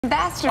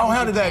Ambassador. Oh,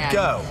 how did that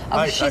go?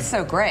 Oh, she's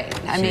so great.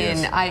 I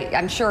mean,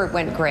 I'm sure it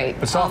went great.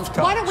 A soft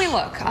touch. Why don't we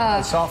look?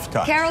 A soft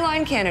touch.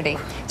 Caroline Kennedy.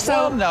 So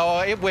well, no,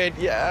 it went.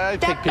 Yeah, I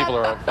think people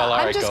are. Well, all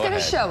right, I'm just going to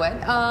show it.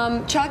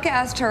 Chuck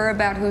asked her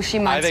about who she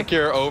might. I think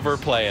you're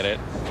overplaying it.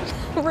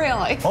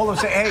 Really? Hold on,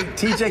 say, hey,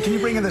 TJ, can you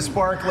bring in the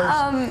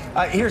sparklers?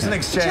 Here's an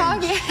exchange.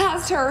 Chuck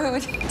asked her who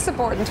would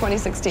support in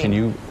 2016. Can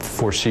you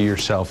foresee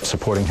yourself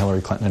supporting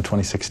Hillary Clinton in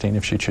 2016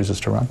 if she chooses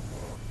to run?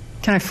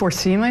 Can I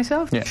foresee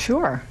myself? Yeah.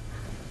 Sure.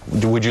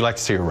 Would you like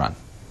to see her run?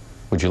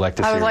 Would you like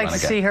to see her run again? I would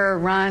like to see her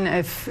run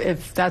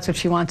if that's what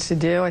she wants to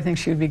do. I think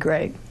she would be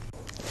great.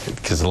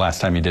 Because the last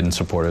time you didn't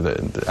support her,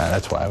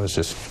 that's why I was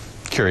just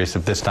curious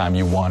if this time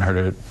you want her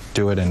to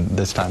do it and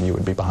this time you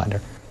would be behind her.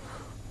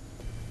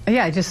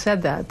 Yeah, I just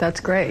said that. That's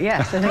great.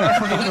 Yes, I think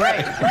that would be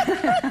great.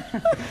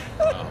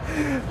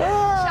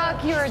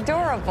 Chuck, you're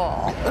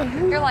adorable.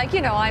 You're like,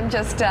 I'm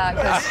just,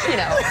 because,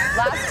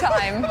 last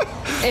time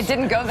it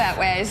didn't go that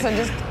way, so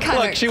just kind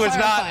of Look, she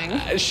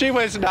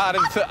was not,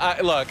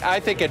 look, I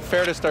think in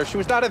fairness to her, she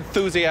was not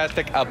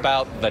enthusiastic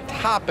about the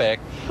topic.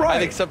 Right. I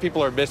think some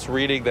people are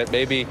misreading that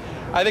maybe.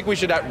 I think we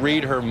should not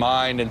read her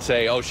mind and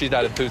say, oh, she's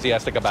not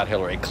enthusiastic about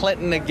Hillary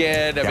Clinton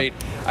again. I mean,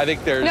 I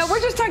think there's... No,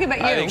 we're just talking about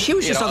you. She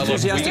was just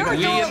enthusiastic. You're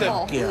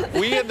adorable.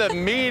 We in the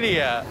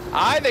media,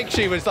 I think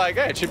she was like,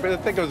 hey, I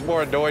think it was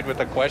more annoyed with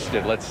the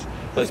question. Let's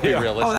be realistic.